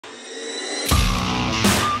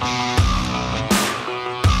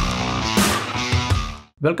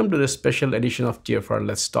Welcome to this special edition of TFR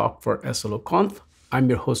Let's Talk for SLO Conf. I'm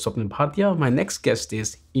your host, Swapnil Bhatia. My next guest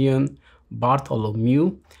is Ian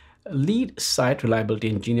Bartholomew, lead site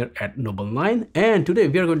reliability engineer at Nobl9. And today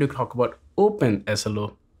we are going to talk about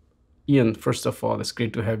OpenSLO. Ian, first of all, it's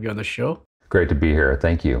great to have you on the show. Great to be here.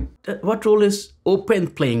 Thank you. What role is open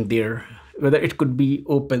playing there? Whether it could be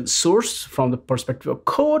open source from the perspective of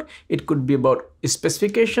code, it could be about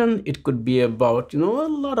specification, it could be about, a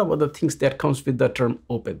lot of other things that comes with the term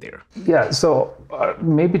open there. Yeah, so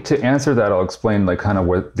maybe to answer that, I'll explain kind of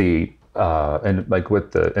what the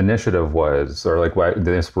what the initiative was, or what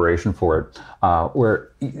the inspiration for it,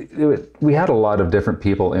 where we had a lot of different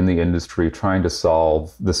people in the industry trying to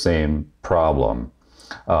solve the same problem.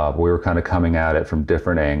 We were kind of coming at it from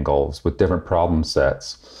different angles with different problem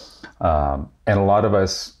sets. And a lot of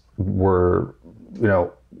us were,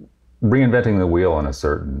 reinventing the wheel in to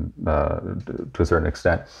a certain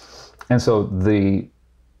extent. And so the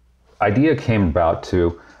idea came about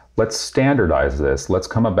to, let's standardize this. Let's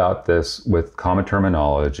come about this with common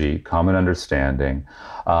terminology, common understanding.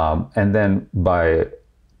 And then by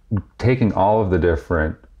taking all of the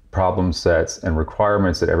different problem sets and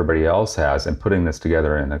requirements that everybody else has and putting this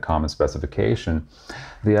together in a common specification,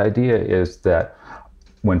 the idea is that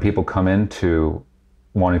when people come into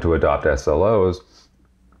wanting to adopt SLOs,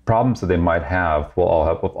 problems that they might have will all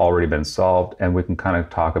have already been solved, and we can kind of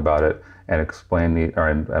talk about it and explain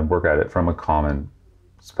and work at it from a common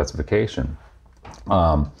specification.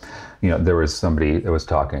 There was somebody that was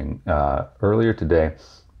talking earlier today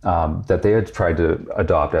that they had tried to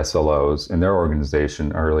adopt SLOs in their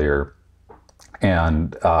organization earlier,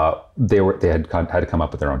 and they had to come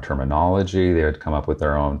up with their own terminology. They had come up with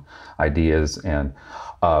their own ideas, and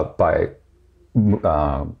by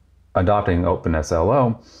adopting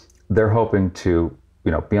OpenSLO, they're hoping to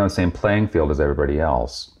be on the same playing field as everybody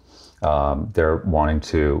else. They're wanting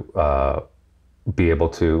to be able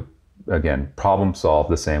to, again, problem solve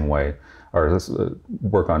the same way, or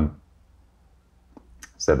work on.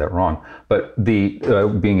 Said that wrong, but the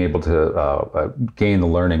being able to gain the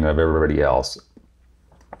learning of everybody else.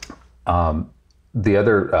 The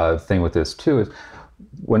other thing with this too is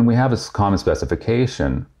when we have a common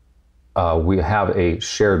specification, we have a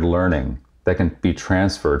shared learning that can be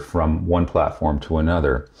transferred from one platform to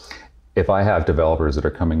another. If I have developers that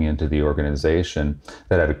are coming into the organization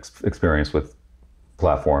that have experience with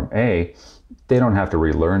platform A, they don't have to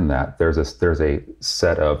relearn that. There's a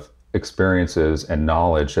set of experiences and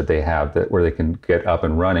knowledge that they have where they can get up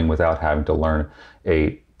and running without having to learn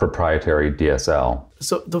a proprietary DSL.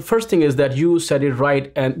 So the first thing is that you said it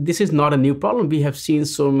right, and this is not a new problem. We have seen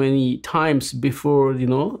so many times before,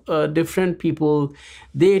 different people,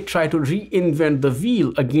 they try to reinvent the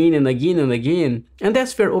wheel again and again and again. And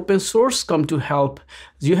that's where open source come to help.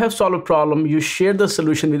 You have solved a problem, you share the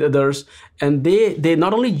solution with others, and they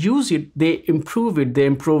not only use it, they improve it, they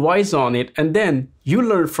improvise on it, and then you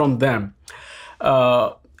learn from them.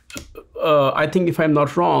 I think if I'm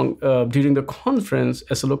not wrong, during the conference,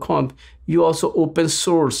 SLO Conf, you also open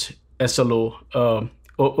source SLO,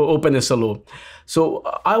 OpenSLO. So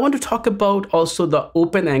I want to talk about also the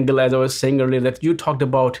open angle, as I was saying earlier, that you talked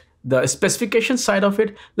about the specification side of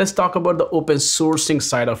it. Let's talk about the open sourcing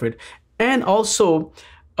side of it. And also,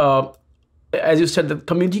 as you said, the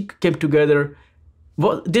community came together.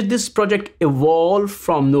 Did this project evolve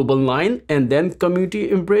from Nobl9 and then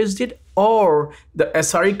community embraced it? Or the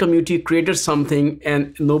SRE community created something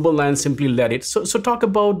and Nobl9 simply led it? So talk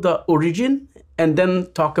about the origin and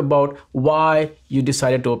then talk about why you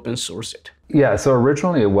decided to open source it. Yeah, so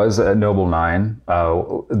originally it was at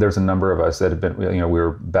Nobl9. There's a number of us that have been, we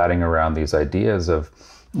were batting around these ideas of,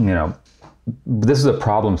 this is a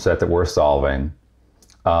problem set that we're solving.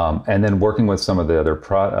 And then working with some of the other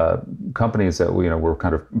companies that we're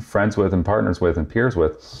kind of friends with and partners with and peers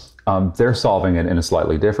with, they're solving it in a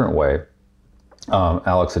slightly different way.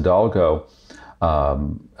 Alex Hidalgo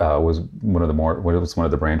was one of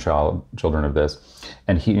the brainchildren of this,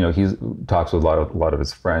 and he talks with a lot of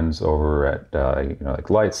his friends over at like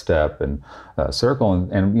Lightstep and Circle,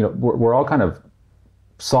 and we're all kind of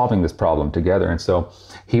solving this problem together. And so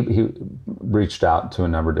he reached out to a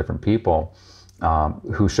number of different people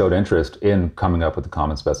who showed interest in coming up with a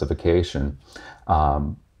common specification.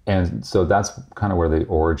 And so that's kind of where the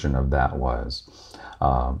origin of that was.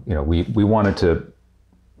 We wanted to,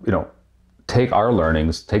 take our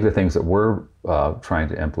learnings, take the things that we're trying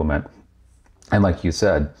to implement, and like you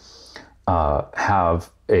said, have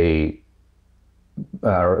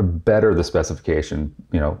better the specification,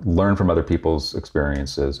 learn from other people's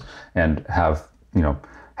experiences, and have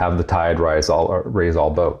the tide raise all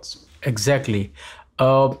boats. Exactly.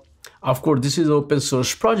 Of course, this is an open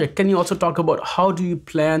source project. Can you also talk about how do you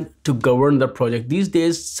plan to govern the project? These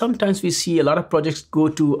days, sometimes we see a lot of projects go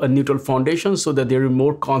to a neutral foundation so that there is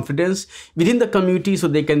more confidence within the community, so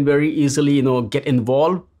they can very easily, get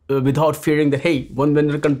involved without fearing that, hey, one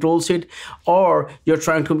vendor controls it, or you're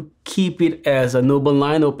trying to keep it as a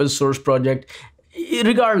Nobl9 open source project.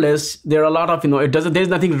 Regardless, there are a lot of, there's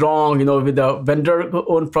nothing wrong, with a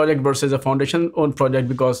vendor-owned project versus a foundation-owned project,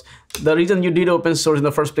 because the reason you did open source in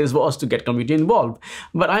the first place was to get community involved.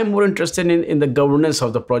 But I'm more interested in the governance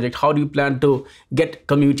of the project. How do you plan to get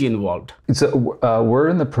community involved? So we're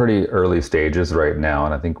in the pretty early stages right now,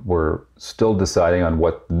 and I think we're still deciding on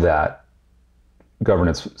what that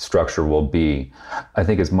governance structure will be. I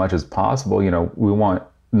think as much as possible, we want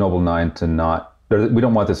Nobl9 to not, we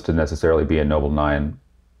don't want this to necessarily be a Nobl9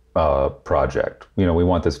 project. We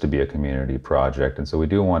want this to be a community project. And so we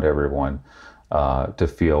do want everyone to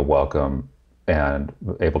feel welcome and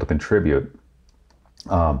able to contribute.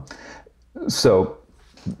 So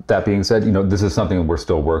that being said, this is something we're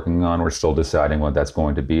still working on. We're still deciding what that's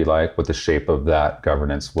going to be like, what the shape of that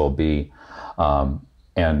governance will be.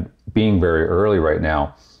 And being very early right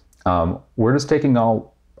now, we're just taking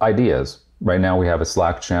all ideas. Right now, we have a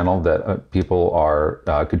Slack channel that people are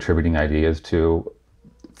contributing ideas to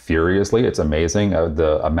furiously. It's amazing.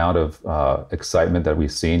 The amount of excitement that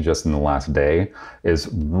we've seen just in the last day is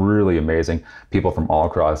really amazing. People from all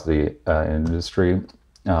across the industry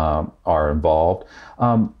are involved.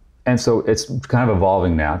 And so it's kind of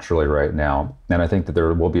evolving naturally right now. And I think that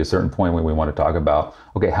there will be a certain point when we want to talk about,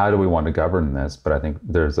 okay, how do we want to govern this? But I think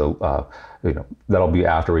there's that'll be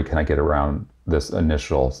after we kind of get around this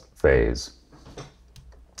initial phase.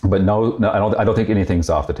 But no, I don't think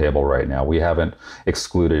anything's off the table right now. We haven't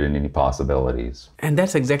excluded any possibilities. And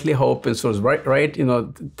that's exactly how open source, right?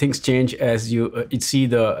 Things change as you see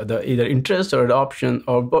the either interest or adoption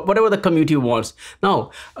or whatever the community wants.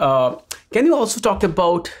 Now, can you also talk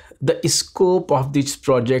about the scope of this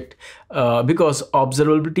project, because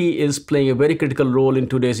observability is playing a very critical role in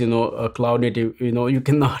today's, cloud native. You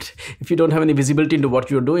cannot, if you don't have any visibility into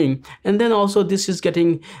what you're doing. And then also this is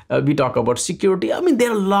getting, we talk about security. I mean,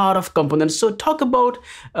 there are a lot of components. So talk about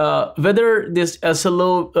whether this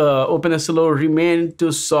SLO, OpenSLO remain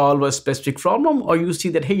to solve a specific problem, or you see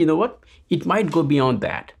that, hey, you know what, it might go beyond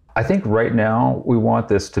that. I think right now we want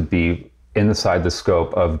this to be inside the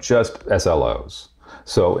scope of just SLOs.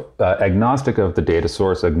 So agnostic of the data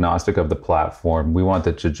source, agnostic of the platform, we want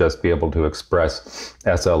it to just be able to express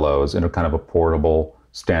SLOs in a kind of a portable,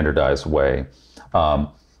 standardized way.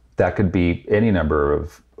 That could be any number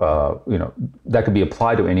of, that could be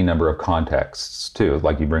applied to any number of contexts too.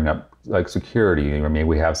 Like you bring up like security. I mean,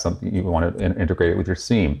 we have something you want to integrate it with your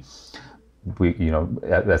SIEM.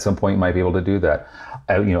 At some point you might be able to do that.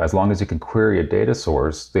 As long as you can query a data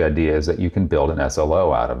source, the idea is that you can build an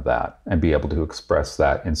SLO out of that and be able to express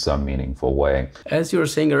that in some meaningful way. As you were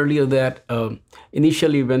saying earlier that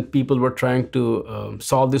initially when people were trying to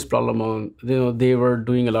solve this problem, they were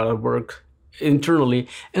doing a lot of work internally.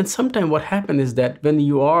 And sometimes what happened is that when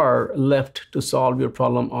you are left to solve your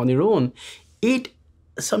problem on your own, it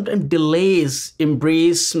sometimes delays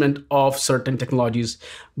embracement of certain technologies.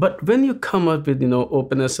 But when you come up with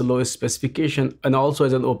OpenSLO specification and also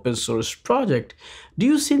as an open source project, do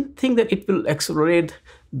you think that it will accelerate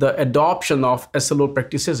the adoption of SLO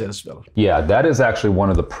practices as well? Yeah, that is actually one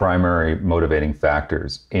of the primary motivating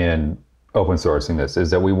factors in open sourcing this,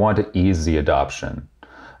 is that we want to ease the adoption.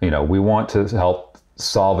 We want to help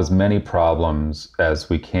solve as many problems as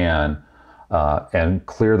we can and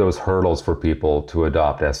clear those hurdles for people to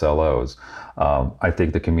adopt SLOs. I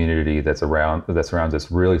think the community that surrounds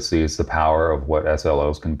us really sees the power of what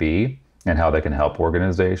SLOs can be and how they can help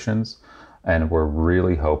organizations. And we're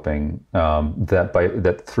really hoping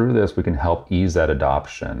that through this we can help ease that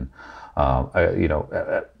adoption.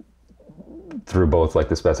 Through both like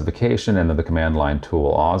the specification and then the command line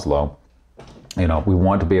tool OSLO. We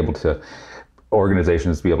want to be able to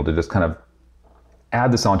organizations to be able to just kind of add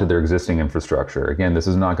this onto their existing infrastructure. Again, this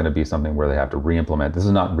is not going to be something where they have to re-implement. This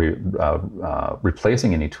is not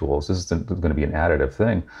replacing any tools. This is going to be an additive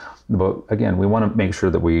thing. But again, we want to make sure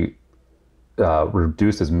that we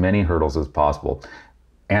reduce as many hurdles as possible,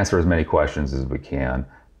 answer as many questions as we can,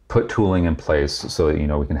 put tooling in place so that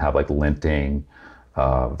we can have like linting,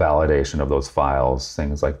 validation of those files,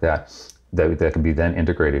 things like that can be then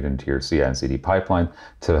integrated into your CI and CD pipeline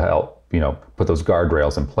to help put those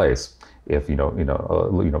guardrails in place. If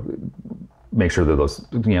make sure that those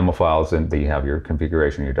YAML files and that you have your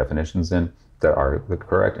configuration, your definitions in that are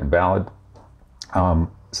correct and valid.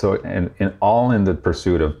 So, and all in the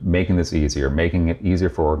pursuit of making this easier, making it easier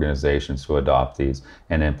for organizations to adopt these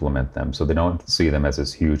and implement them, so they don't see them as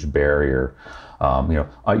this huge barrier. You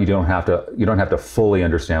don't have to fully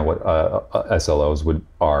understand what SLOs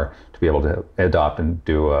are to be able to adopt and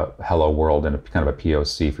do a hello world and a kind of a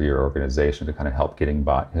POC for your organization to kind of help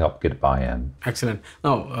get buy-in. Excellent.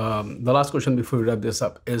 Now, the last question before we wrap this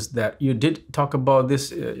up is that you did talk about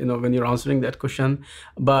this, when you're answering that question,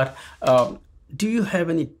 but do you have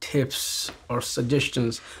any tips or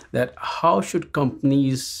suggestions that how should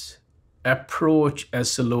companies approach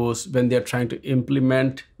SLOs when they're trying to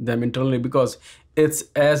implement them internally? Because it's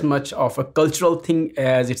as much of a cultural thing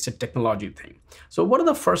as it's a technology thing. So what are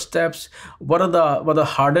the first steps? What are the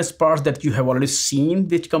hardest parts that you have already seen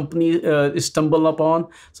which companies stumble upon?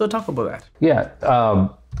 So talk about that. Yeah.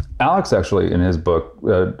 Alex actually in his book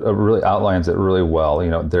really outlines it really well.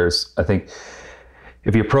 There's, I think,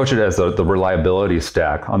 if you approach it as the reliability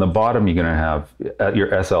stack, on the bottom you're going to have your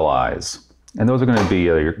SLIs, and those are going to be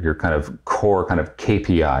your kind of core kind of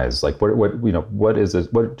KPIs, like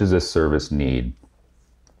what does this service need?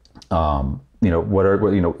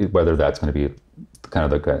 Whether that's going to be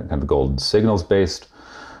kind of the golden signals based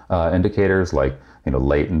indicators like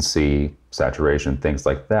latency, saturation, things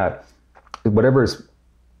like that. Whatever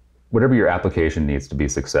your application needs to be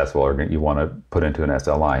successful, or you want to put into an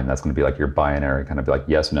SLI, and that's going to be like your binary, kind of like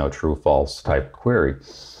yes, no, true, false type query.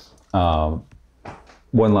 One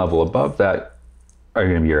level above that are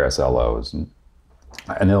going to be your SLOs, and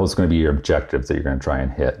those are going to be your objectives that you're going to try and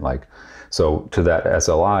hit. Like, so to that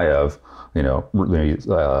SLI of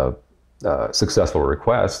successful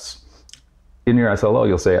requests, in your SLO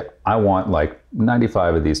you'll say, I want like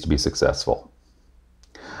 95 of these to be successful.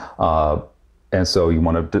 And so you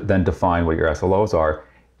want to then define what your SLOs are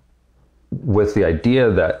with the idea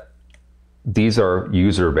that these are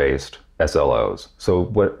user-based SLOs. So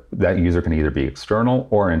what that user can either be external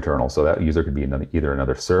or internal. So that user could be either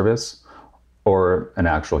another service or an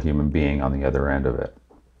actual human being on the other end of it.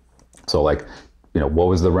 So like, what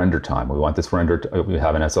was the render time? We want this we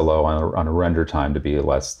have an SLO on a render time to be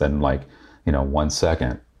less than 1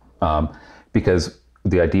 second. Because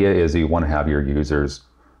the idea is you want to have your user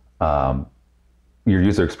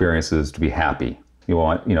experiences to be happy. You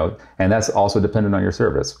want, and that's also dependent on your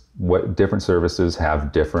service. What different services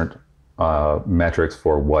have different metrics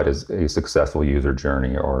for what is a successful user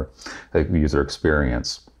journey or a user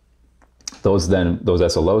experience. Those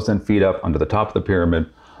SLOs then feed up onto the top of the pyramid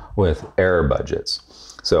with error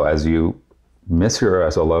budgets. So as you miss your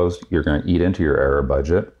SLOs, you're going to eat into your error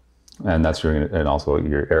budget, and and also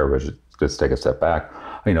your error budget. Just take a step back.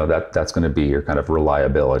 That's going to be your kind of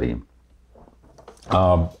reliability.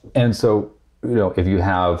 And so, if you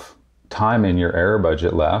have time in your error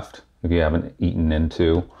budget left, if you haven't eaten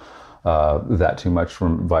into that too much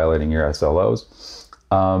from violating your SLOs,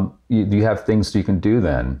 you have things you can do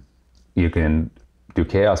then. You can do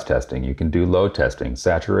chaos testing, you can do load testing,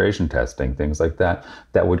 saturation testing, things like that,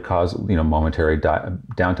 that would cause momentary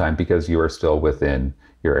downtime because you are still within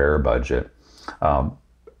your error budget.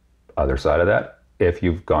 Other side of that, if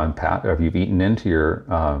you've gone past, or if you've eaten into your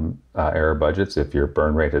error budgets, if your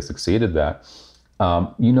burn rate has exceeded that,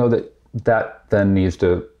 that then needs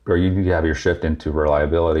to, or you need to have your shift into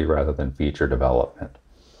reliability rather than feature development.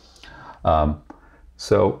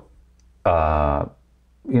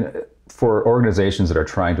 For organizations that are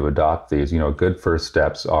trying to adopt these, good first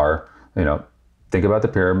steps are, think about the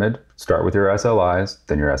pyramid, start with your SLIs,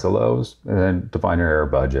 then your SLOs, and then define your error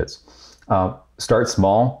budgets. Start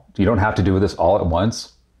small. You don't have to do this all at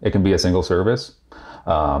once. It can be a single service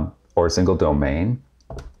or a single domain.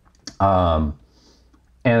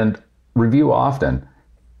 And review often.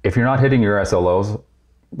 If you're not hitting your SLOs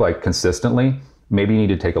consistently, maybe you need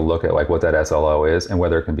to take a look at what that SLO is and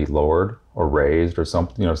whether it can be lowered or raised or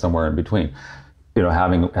somewhere in between.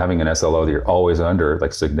 Having an SLO that you're always under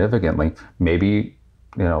significantly, maybe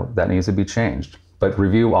that needs to be changed. But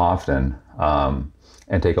review often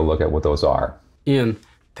and take a look at what those are. Ian,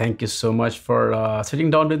 thank you so much for sitting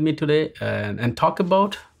down with me today and talk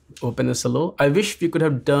about OpenSLO. I wish we could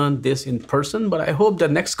have done this in person, but I hope the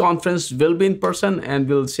next conference will be in person and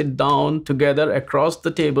we'll sit down together across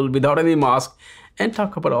the table without any mask and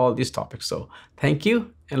talk about all these topics. So thank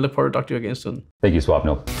you and look forward to talking to you again soon. Thank you,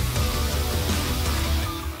 Swapnil.